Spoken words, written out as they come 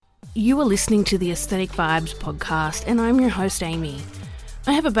You are listening to the Aesthetic Vibes podcast, and I'm your host, Amy.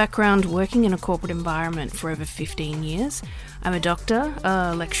 I have a background working in a corporate environment for over 15 years. I'm a doctor,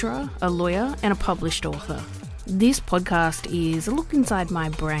 a lecturer, a lawyer, and a published author. This podcast is a look inside my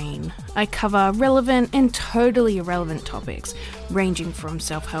brain. I cover relevant and totally irrelevant topics, ranging from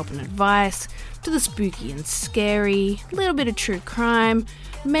self-help and advice, to the spooky and scary, a little bit of true crime,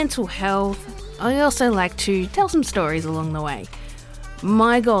 mental health. I also like to tell some stories along the way.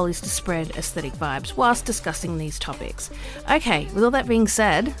 My goal is to spread aesthetic vibes whilst discussing these topics. Okay, with all that being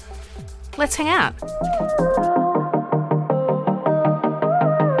said, let's hang out.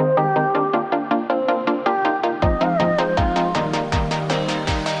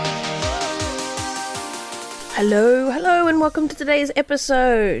 Hello, and welcome to today's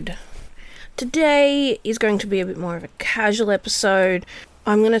episode. Today is going to be a bit more of a casual episode.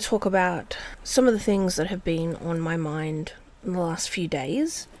 I'm going to talk about some of the things that have been on my mind in the last few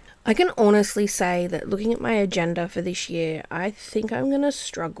days. I can honestly say that looking at my agenda for this year, I think I'm going to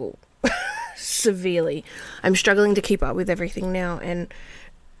struggle severely. I'm struggling to keep up with everything now, and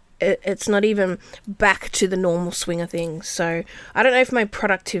it's not even back to the normal swing of things. So I don't know if my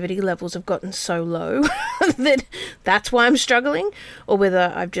productivity levels have gotten so low that that's why I'm struggling, or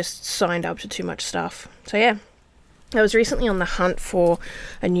whether I've just signed up to too much stuff. So yeah, I was recently on the hunt for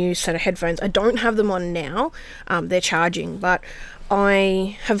a new set of headphones. I don't have them on now. They're charging, but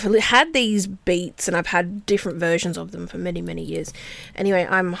I have had these Beats, and I've had different versions of them for many, many years. Anyway,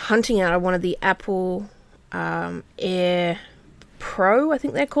 I'm hunting out one of the Apple Air Pro, I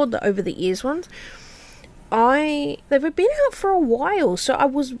think they're called, the over-the-ears ones. They've been out for a while, so I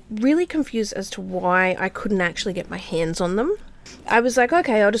was really confused as to why I couldn't actually get my hands on them. I was like,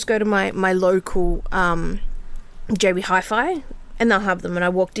 okay, I'll just go to my local JB Hi-Fi, and they'll have them. And I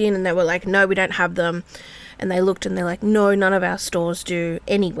walked in, and they were like, no, we don't have them. And they looked, and they're like, no, none of our stores do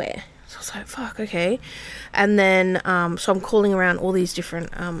anywhere. So I was like, fuck, okay. And then, so I'm calling around all these different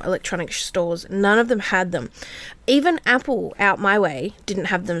electronic stores. None of them had them. Even Apple, out my way, didn't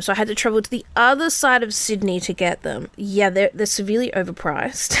have them. So I had to travel to the other side of Sydney to get them. Yeah, they're severely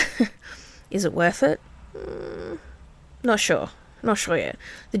overpriced. Is it worth it? Not sure yet.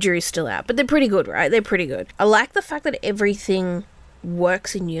 The jury's still out. But they're pretty good, right? They're pretty good. I like the fact that everything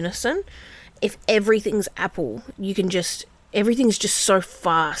works in unison. If everything's Apple, everything's just so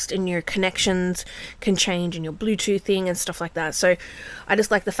fast, and your connections can change, and your Bluetooth thing and stuff like that. So I just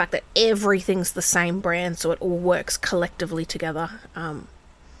like the fact that everything's the same brand, so it all works collectively together.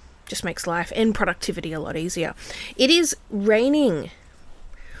 Just makes life and productivity a lot easier. It is raining.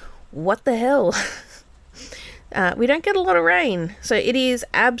 What the hell? We don't get a lot of rain, so it is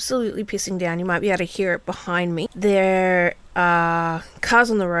absolutely pissing down. You might be able to hear it behind me. There are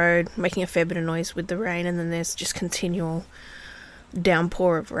cars on the road making a fair bit of noise with the rain, and then there's just continual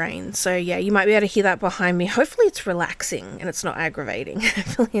downpour of rain. So yeah, you might be able to hear that behind me. Hopefully it's relaxing and it's not aggravating.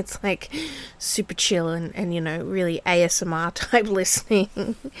 Hopefully it's like super chill and really ASMR type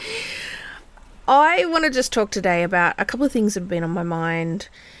listening. I want to just talk today about a couple of things that have been on my mind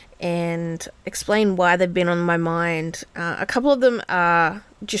and explain why they've been on my mind. A couple of them are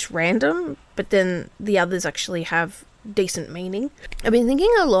just random, but then the others actually have decent meaning. I've been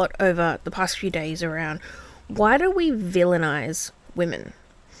thinking a lot over the past few days around, why do we villainize women?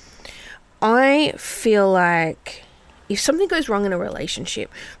 I feel like if something goes wrong in a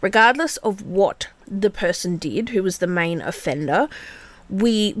relationship, regardless of what the person did, who was the main offender,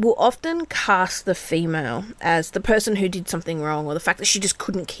 we will often cast the female as the person who did something wrong, or the fact that she just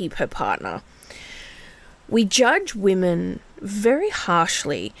couldn't keep her partner. We judge women very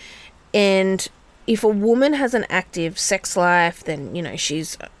harshly, and if a woman has an active sex life, then,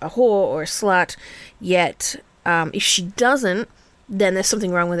 she's a whore or a slut. Yet, if she doesn't, then there's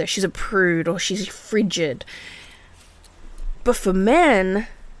something wrong with her. She's a prude, or she's frigid. But for men,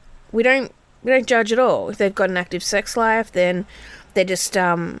 we don't judge at all. If they've got an active sex life, then they're just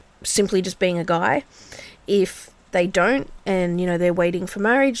simply just being a guy. If they don't, and they're waiting for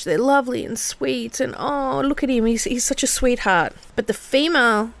marriage, they're lovely and sweet, and oh, look at him, he's such a sweetheart. But the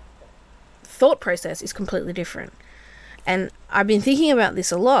female thought process is completely different. And I've been thinking about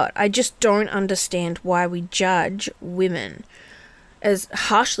this a lot. I just don't understand why we judge women as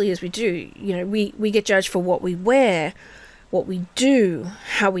harshly as we do. We get judged for what we wear, what we do,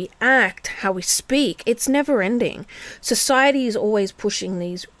 how we act, how we speak. It's never ending. Society is always pushing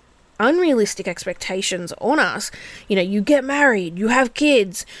these unrealistic expectations on us. You get married, you have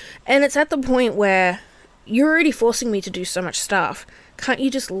kids, and it's at the point where you're already forcing me to do so much stuff. Can't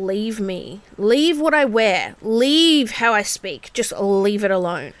you just leave me? Leave what I wear. Leave how I speak. Just leave it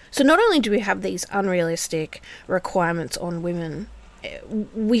alone. So not only do we have these unrealistic requirements on women,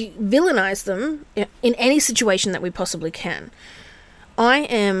 we villainize them in any situation that we possibly can. I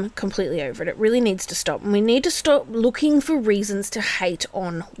am completely over it. It really needs to stop. And we need to stop looking for reasons to hate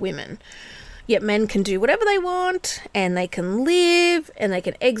on women. Yet men can do whatever they want, and they can live, and they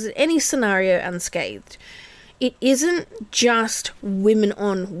can exit any scenario unscathed. It isn't just women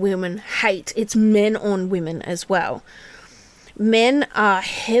on women hate, it's men on women as well. Men are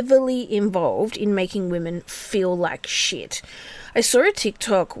heavily involved in making women feel like shit. I saw a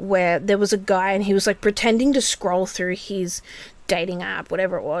TikTok where there was a guy and he was like pretending to scroll through his dating app,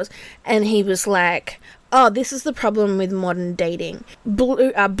 whatever it was, and he was like, oh, this is the problem with modern dating.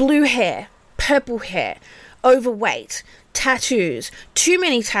 Blue hair, purple hair, overweight, tattoos, too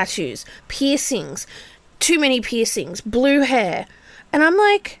many tattoos, piercings, too many piercings, blue hair. And I'm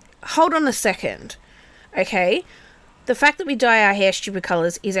like, hold on a second, okay? The fact that we dye our hair stupid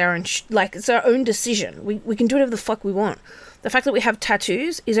colours is our own, it's our own decision. We can do whatever the fuck we want. The fact that we have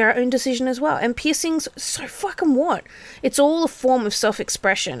tattoos is our own decision as well. And piercings, so fucking what? It's all a form of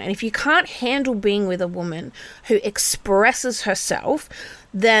self-expression. And if you can't handle being with a woman who expresses herself,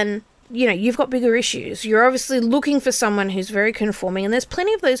 then, you know, you've got bigger issues. You're obviously looking for someone who's very conforming, and there's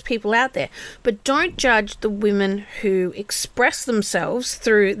plenty of those people out there. But don't judge the women who express themselves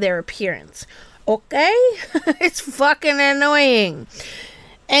through their appearance. Okay? It's fucking annoying.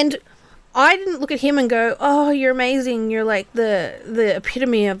 And I didn't look at him and go, oh, you're amazing. You're like the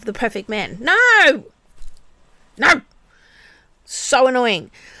epitome of the perfect man. No! So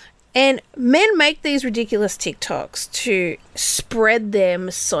annoying. And men make these ridiculous TikToks to spread their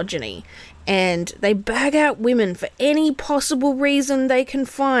misogyny. And they bag out women for any possible reason they can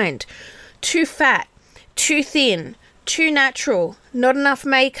find. Too fat, too thin, too natural, not enough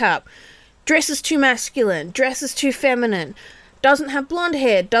makeup, dresses too masculine, dresses too feminine, doesn't have blonde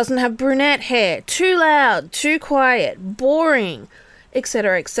hair, doesn't have brunette hair, too loud, too quiet, boring,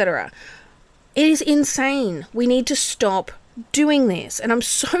 etc., etc. It is insane. We need to stop doing this, and I'm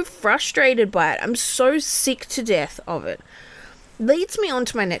so frustrated by it. I'm so sick to death of it. Leads me on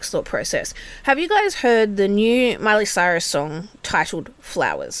to my next thought process. Have you guys heard the new Miley Cyrus song titled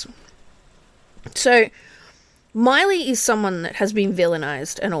Flowers? So Miley is someone that has been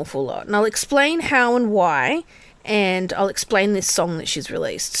villainized an awful lot, and I'll explain how and why, and I'll explain this song that she's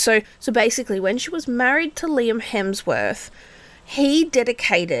released. So basically, when she was married to Liam Hemsworth, he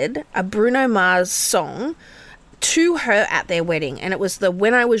dedicated a Bruno Mars song to her at their wedding, and it was the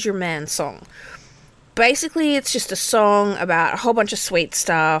When I Was Your Man song. Basically, it's just a song about a whole bunch of sweet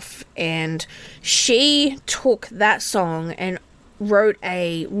stuff, and she took that song and wrote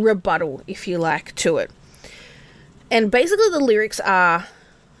a rebuttal, if you like, to it. And basically the lyrics are,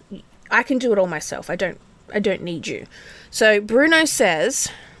 I can do it all myself. I don't need you. So Bruno says,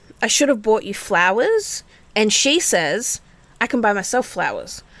 I should have bought you flowers. And she says, I can buy myself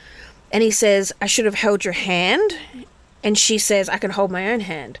flowers. And he says, I should have held your hand. And she says, I can hold my own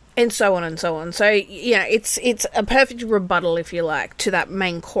hand. And so on and so on. So, you know, it's a perfect rebuttal, if you like, to that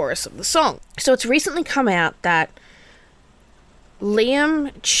main chorus of the song. So it's recently come out that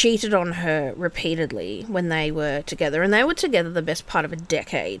Liam cheated on her repeatedly when they were together. And they were together the best part of a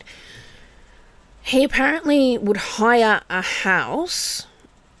decade. He apparently would hire a house,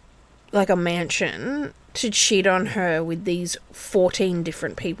 like a mansion, to cheat on her with these 14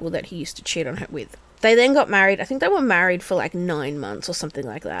 different people that he used to cheat on her with. They then got married. I think they were married for like 9 months or something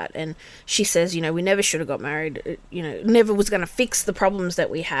like that. And she says, you know, we never should have got married. You know, never was going to fix the problems that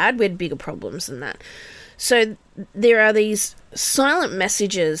we had. We had bigger problems than that. So there are these silent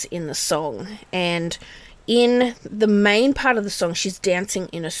messages in the song. And in the main part of the song, she's dancing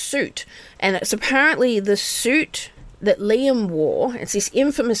in a suit. And it's apparently the suit that Liam wore. It's this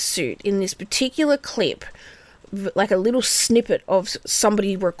infamous suit in this particular clip, like a little snippet of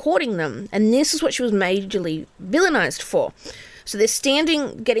somebody recording them. And this is what she was majorly villainized for. So they're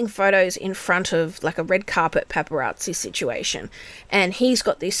standing, getting photos in front of like a red carpet paparazzi situation. And he's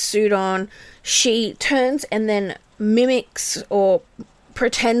got this suit on. She turns and then mimics or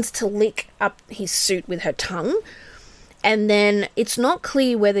pretends to lick up his suit with her tongue. And then it's not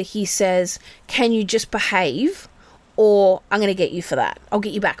clear whether he says, can you just behave? Or I'm going to get you for that. I'll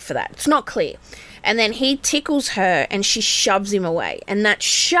get you back for that. It's not clear. And then he tickles her and she shoves him away. And that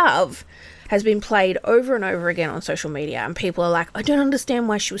shove has been played over and over again on social media. And people are like, I don't understand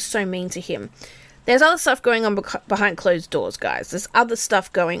why she was so mean to him. There's other stuff going on behind closed doors, guys. There's other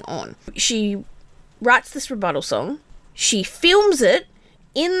stuff going on. She writes this rebuttal song. She films it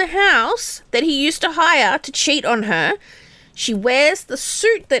in the house that he used to hire to cheat on her. She wears the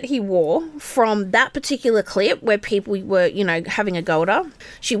suit that he wore from that particular clip where people were, having a go at her.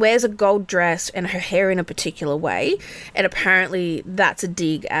 She wears a gold dress and her hair in a particular way. And apparently that's a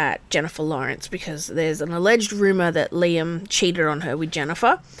dig at Jennifer Lawrence because there's an alleged rumor that Liam cheated on her with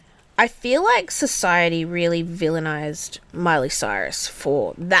Jennifer. I feel like society really villainized Miley Cyrus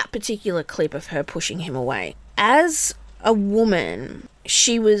for that particular clip of her pushing him away. As a woman,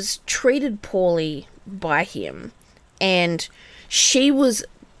 she was treated poorly by him. And she was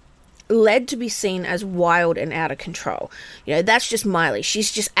led to be seen as wild and out of control. That's just Miley.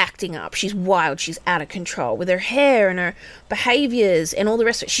 She's just acting up. She's wild. She's out of control with her hair and her behaviors and all the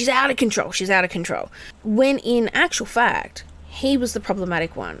rest of it. She's out of control. She's out of control. When in actual fact, he was the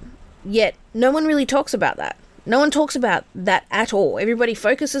problematic one. Yet no one really talks about that. No one talks about that at all. Everybody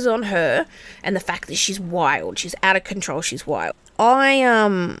focuses on her and the fact that she's wild. She's out of control. She's wild.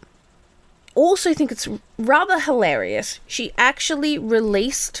 I also think it's rather hilarious. She actually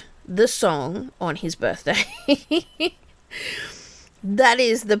released the song on his birthday. That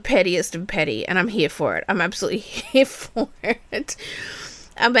is the pettiest of petty, and I'm here for it. I'm absolutely here for it.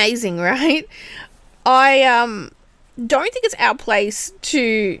 Amazing, right? I don't think it's our place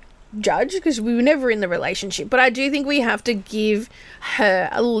to judge because we were never in the relationship, but I do think we have to give her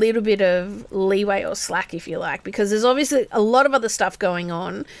a little bit of leeway or slack, if you like, because there's obviously a lot of other stuff going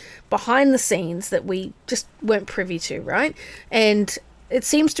on behind the scenes that we just weren't privy to, right? And it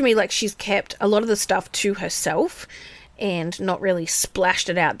seems to me like she's kept a lot of the stuff to herself and not really splashed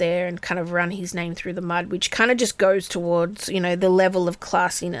it out there and kind of run his name through the mud, which kind of just goes towards, the level of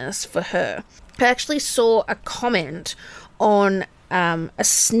classiness for her. I actually saw a comment on a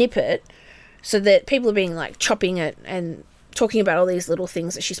snippet, so that people are being like chopping it and talking about all these little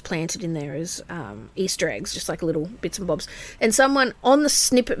things that she's planted in there as Easter eggs, just like little bits and bobs. And someone on the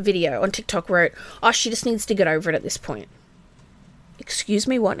snippet video on TikTok wrote, "Oh, she just needs to get over it at this point." Excuse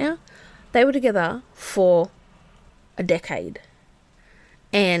me, what now? They were together for a decade.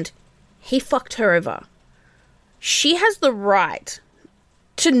 And he fucked her over. She has the right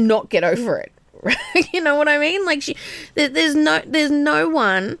to not get over it. Right? You know what I mean? Like there's no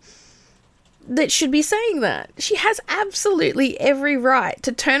one that should be saying that. She has absolutely every right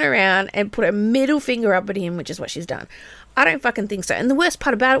to turn around and put a middle finger up at him, which is what she's done. I don't fucking think so. And the worst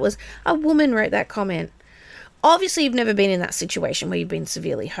part about it was a woman wrote that comment. Obviously, you've never been in that situation where you've been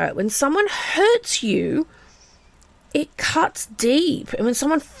severely hurt. When someone hurts you, it cuts deep. And when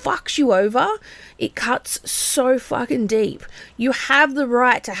someone fucks you over, it cuts so fucking deep. You have the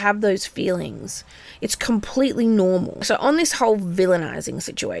right to have those feelings. It's completely normal. So on this whole villainizing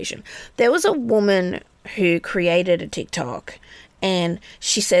situation, there was a woman who created a TikTok and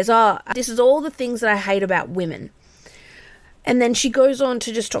she says, this is all the things that I hate about women. And then she goes on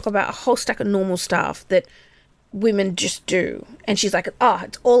to just talk about a whole stack of normal stuff that women just do. And she's like,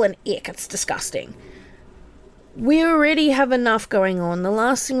 it's all an ick. It's disgusting. We already have enough going on. The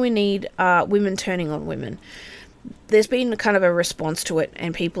last thing we need are women turning on women. There's been kind of a response to it,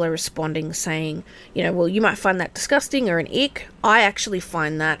 and people are responding saying, well, you might find that disgusting or an ick. I actually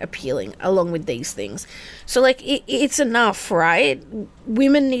find that appealing, along with these things. So, it's enough, right?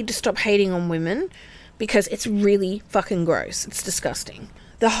 Women need to stop hating on women because it's really fucking gross. It's disgusting.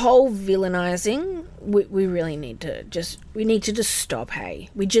 The whole villainizing, we really need to just stop, hey?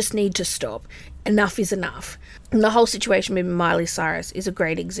 We just need to stop. Enough is enough. And the whole situation with Miley Cyrus is a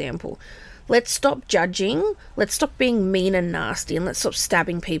great example. Let's stop judging. Let's stop being mean and nasty, and let's stop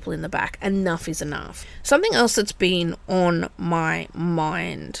stabbing people in the back. Enough is enough. Something else that's been on my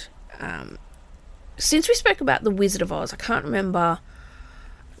mind, since we spoke about The Wizard of Oz, I can't remember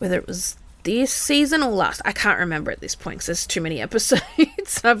whether it was this season or last. I can't remember at this point because there's too many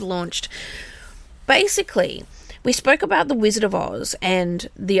episodes I've launched. Basically, we spoke about The Wizard of Oz and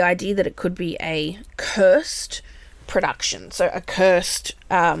the idea that it could be a cursed production. So a cursed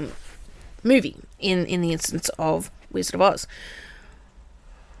movie in the instance of Wizard of Oz.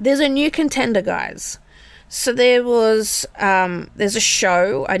 There's a new contender, guys. So there's a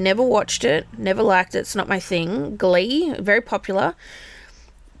show. I never watched it, never liked it. It's not my thing. Glee, very popular.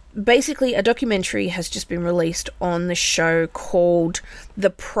 Basically, a documentary has just been released on the show called The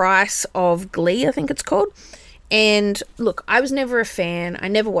Price of Glee, I think it's called. And look, I was never a fan. I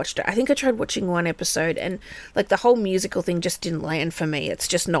never watched it. I think I tried watching one episode and the whole musical thing just didn't land for me. It's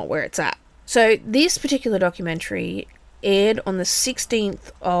just not where it's at. So this particular documentary aired on the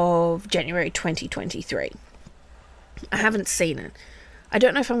 16th of January 2023. I haven't seen it. I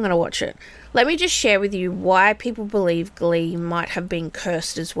don't know if I'm going to watch it. Let me just share with you why people believe Glee might have been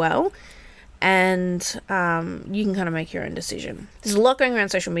cursed as well. and you can kind of make your own decision. There's a lot going around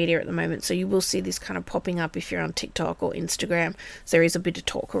social media at the moment, so you will see this kind of popping up if you're on TikTok or Instagram. So there is a bit of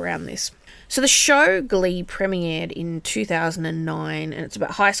talk around this. So the show Glee premiered in 2009, and it's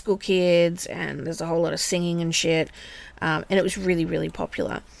about high school kids, and there's a whole lot of singing and shit, and it was really, really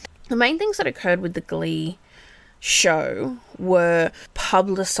popular. The main things that occurred with the Glee show were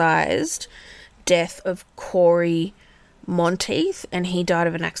publicised death of Corey Monteith, and he died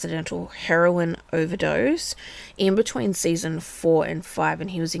of an accidental heroin overdose in between season 4 and 5,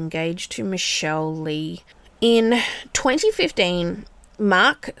 and he was engaged to Michelle Lee. In 2015,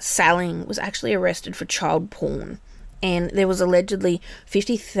 Mark Salling was actually arrested for child porn, and there was allegedly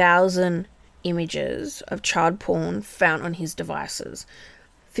 50,000 images of child porn found on his devices.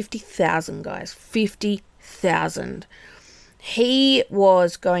 50,000, guys. 50,000. He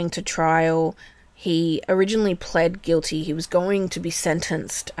was going to trial. He originally pled guilty. He was going to be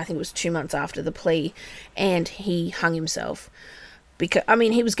sentenced, I think it was 2 months after the plea, and he hung himself. Because, I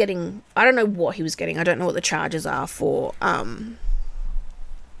mean, he was getting, I don't know what he was getting. I don't know what the charges are for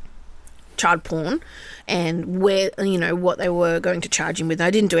child porn and where, you know, what they were going to charge him with.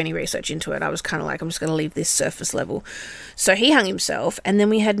 I didn't do any research into it. I was kind of like, I'm just going to leave this surface level. So he hung himself. And then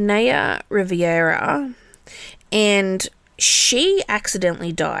we had Naya Riviera, and she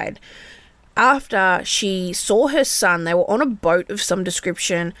accidentally died after she saw her son. They were on a boat of some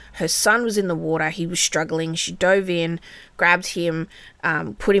description. Her son was in the water. He was struggling. She dove in, grabbed him,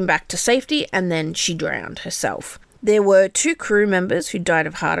 put him back to safety, and then she drowned herself. There were 2 crew members who died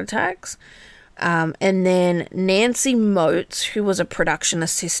of heart attacks. And then Nancy Motes, who was a production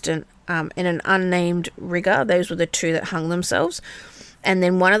assistant, and an unnamed rigger. Those were the 2 that hung themselves. And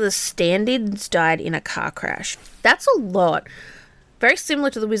then one of the stand-ins died in a car crash. That's a lot. Very similar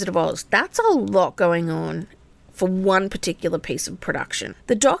to The Wizard of Oz. That's a lot going on for one particular piece of production.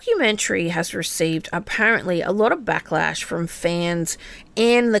 The documentary has received apparently a lot of backlash from fans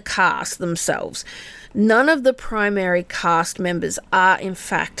and the cast themselves. None of the primary cast members are in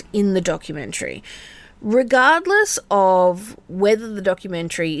fact in the documentary. Regardless of whether the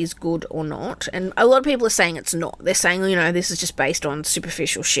documentary is good or not, and a lot of people are saying it's not. They're saying, you know, this is just based on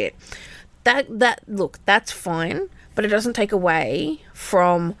superficial shit. Look, that's fine, but it doesn't take away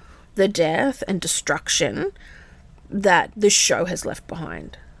from the death and destruction that the show has left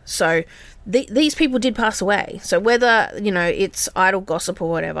behind. So these people did pass away. So whether, you know, it's idle gossip or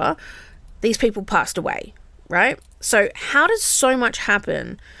whatever, these people passed away, right? So how does so much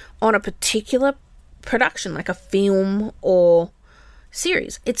happen on a particular production, like a film or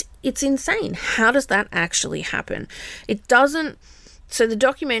series? It's insane. How does that actually happen? It doesn't. So the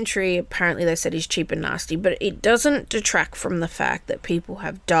documentary, apparently they said, is cheap and nasty, but it doesn't detract from the fact that people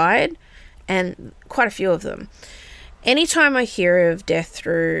have died, and quite a few of them. Anytime I hear of death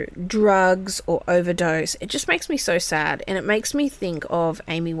through drugs or overdose, it just makes me so sad, and it makes me think of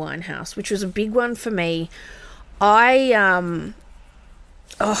Amy Winehouse, which was a big one for me. I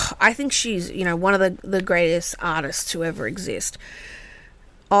think she's, you know, one of the greatest artists to ever exist.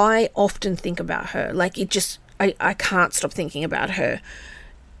 I often think about her. Like, I can't stop thinking about her.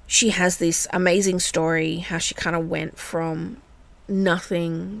 She has this amazing story, how she kind of went from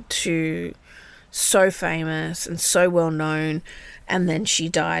nothing to so famous and so well known, and then she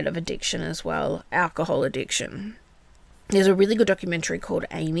died of addiction as well, alcohol addiction. There's a really good documentary called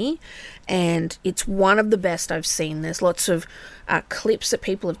Amy, and it's one of the best I've seen. There's lots of clips that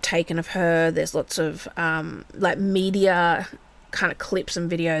people have taken of her. There's lots of like media kind of clips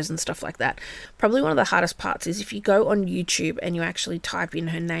and videos and stuff like that. Probably one of the hardest parts is if you go on YouTube and you actually type in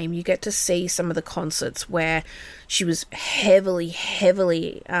her name, you get to see some of the concerts where she was heavily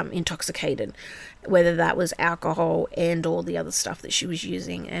intoxicated, whether that was alcohol and all the other stuff that she was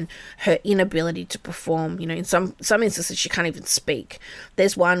using, and her inability to perform. You know, in some instances she can't even speak.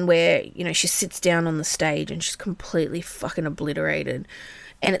 There's one where, you know, she sits down on the stage and she's completely fucking obliterated,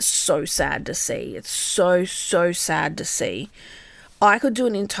 and it's so sad to see. It's so sad to see. I could do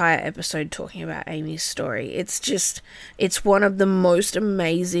an entire episode talking about Amy's story. It's one of the most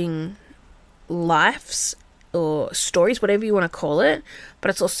amazing lives or stories, whatever you want to call it, but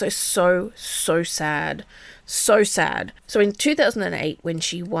it's also so sad. So sad. So in 2008, when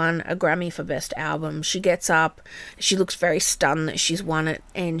she won a Grammy for Best Album, she gets up, she looks very stunned that she's won it,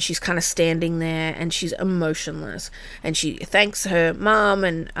 and she's kind of standing there and she's emotionless, and she thanks her mum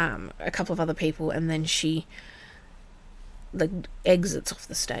and a couple of other people, and then she exits off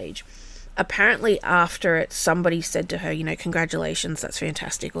the stage. Apparently after it, somebody said to her, you know, congratulations, that's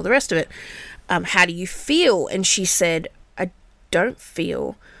fantastic, all the rest of it. How do you feel? And she said, I don't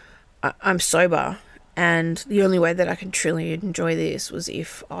feel. I'm sober. And the only way that I could truly enjoy this was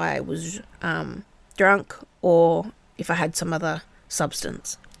if I was drunk or if I had some other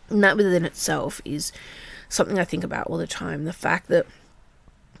substance. And that within itself is something I think about all the time. The fact that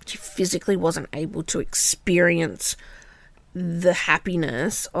she physically wasn't able to experience the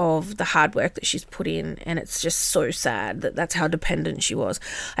happiness of the hard work that she's put in, and it's just so sad that that's how dependent she was.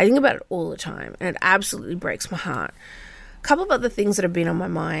 I think about it all the time, and it absolutely breaks my heart. A couple of other things that have been on my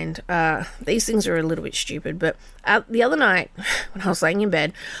mind. These things are a little bit stupid, but the other night when I was laying in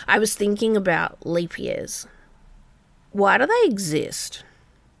bed, I was thinking about leap years. Why do they exist?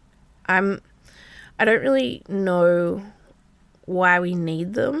 I don't really know why we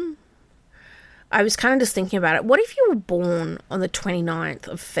need them. I was kind of just thinking about it. What if you were born on the 29th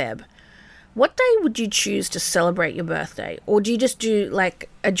of Feb? What day would you choose to celebrate your birthday? Or do you just do like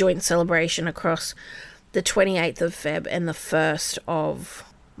a joint celebration across the 28th of Feb and the 1st of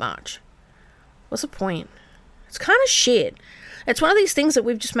March? What's the point? It's kind of shit. It's one of these things that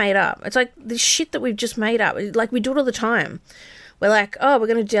we've just made up. It's like this shit that we've just made up. Like we do it all the time. We're like, oh, we're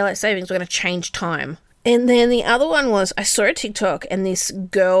going to do daylight savings. We're going to change time. And then the other one was, I saw a TikTok and this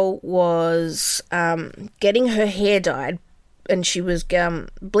girl was getting her hair dyed, and she was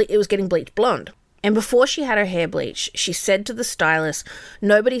it was getting bleached blonde. And before she had her hair bleached, she said to the stylist,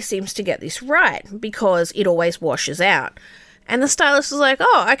 nobody seems to get this right because it always washes out. And the stylist was like,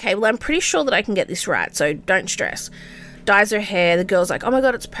 oh, okay, well, I'm pretty sure that I can get this right, so don't stress. Dyes her hair. The girl's like, oh my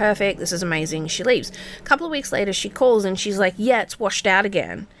God, it's perfect. This is amazing. She leaves. A couple of weeks later, she calls and she's like, yeah, it's washed out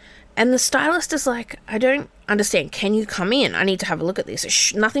again. And the stylist is like, I don't understand. Can you come in? I need to have a look at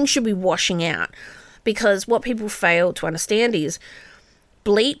this. Nothing should be washing out, because what people fail to understand is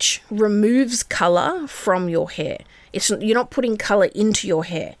bleach removes colour from your hair. You're not putting colour into your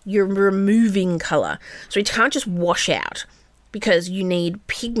hair. You're removing colour. So it can't just wash out, because you need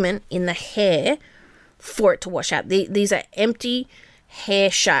pigment in the hair for it to wash out. These are empty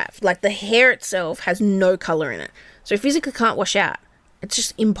hair shaft. Like the hair itself has no colour in it. So it physically can't wash out. It's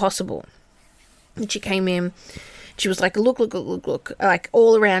just impossible. And she came in, she was like, look, like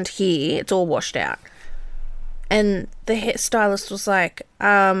all around here, it's all washed out. And the hairstylist was like,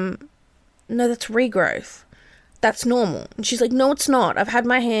 no, that's regrowth. That's normal. And she's like, no, it's not. I've had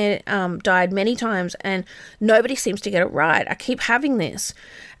my hair dyed many times and nobody seems to get it right. I keep having this.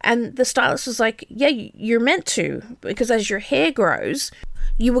 And the stylist was like, yeah, you're meant to, because as your hair grows,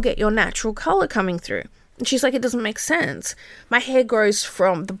 you will get your natural colour coming through. And she's like, it doesn't make sense. My hair grows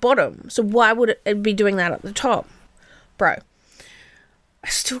from the bottom, so why would it be doing that at the top? Bro, I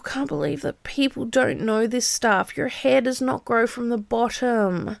still can't believe that people don't know this stuff. Your hair does not grow from the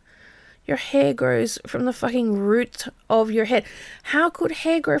bottom. Your hair grows from the fucking root of your head. How could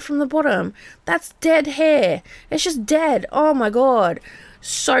hair grow from the bottom? That's dead hair. It's just dead. Oh my God.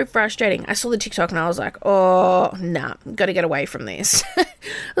 So frustrating. I saw the TikTok and I was like, oh, nah, gotta get away from this.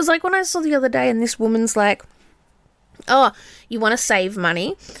 It was like when I saw the other day and this woman's like, oh, you want to save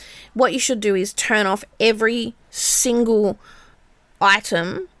money? What you should do is turn off every single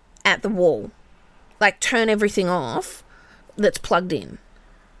item at the wall. Like turn everything off that's plugged in.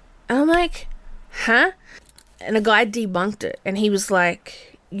 And I'm like, huh? And a guy debunked it and he was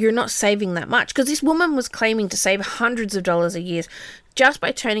like, you're not saving that much. Because this woman was claiming to save hundreds of dollars a year just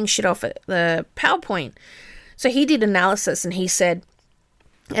by turning shit off at the PowerPoint. So he did analysis and he said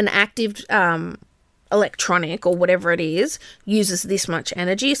an active electronic or whatever it is uses this much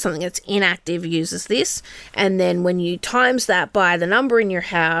energy. Something that's inactive uses this. And then when you times that by the number in your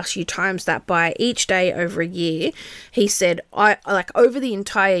house, you times that by each day over a year, he said, over the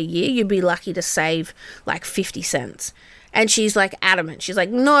entire year, you'd be lucky to save like 50 cents. And she's like adamant. She's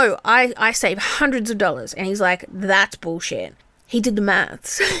like, no, I save hundreds of dollars. And he's like, that's bullshit. He did the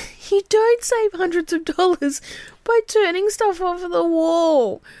maths. You don't save hundreds of dollars by turning stuff off the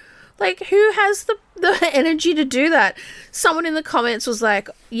wall. Like, who has the energy to do that? Someone in the comments was like,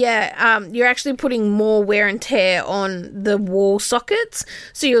 yeah, you're actually putting more wear and tear on the wall sockets,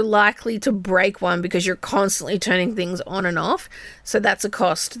 so you're likely to break one because you're constantly turning things on and off. So that's a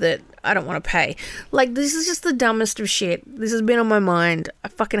cost that I don't want to pay. Like, this is just the dumbest of shit. This has been on my mind. I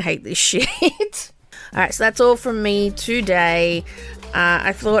fucking hate this shit. Alright, so that's all from me today.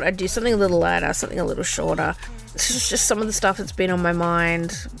 I thought I'd do something a little lighter, something a little shorter. This is just some of the stuff that's been on my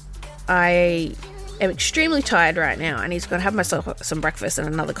mind. I am extremely tired right now. I need to go and have myself some breakfast and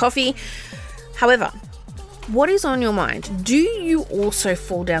another coffee. However, what is on your mind? Do you also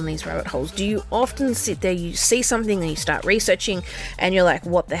fall down these rabbit holes? Do you often sit there, you see something and you start researching and you're like,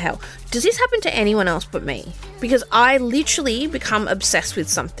 what the hell? Does this happen to anyone else but me? Because I literally become obsessed with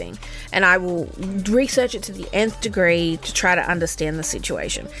something and I will research it to the nth degree to try to understand the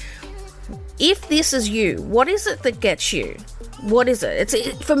situation. If this is you, what is it that gets you? What is it?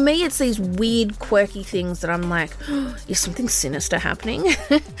 For me, it's these weird, quirky things that I'm like, oh, is something sinister happening?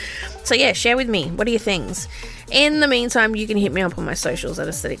 So yeah, share with me. What are your things? In the meantime, you can hit me up on my socials at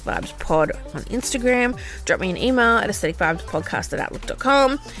Aesthetic Vibes Pod on Instagram. Drop me an email at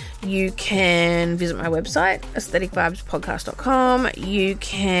aestheticvibespodcast@outlook.com. You can visit my website, aestheticvibespodcast.com. You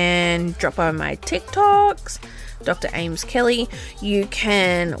can drop by my TikToks, Dr. Ames Kelly. You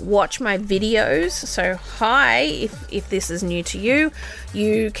can watch my videos. So hi, if this is new to you,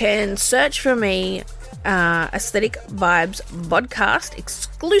 you can search for me, Aesthetic Vibes Podcast,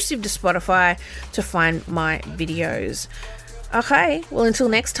 exclusive to Spotify, to find my videos. Okay, well, until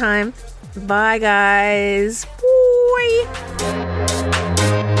next time, bye guys. Bye.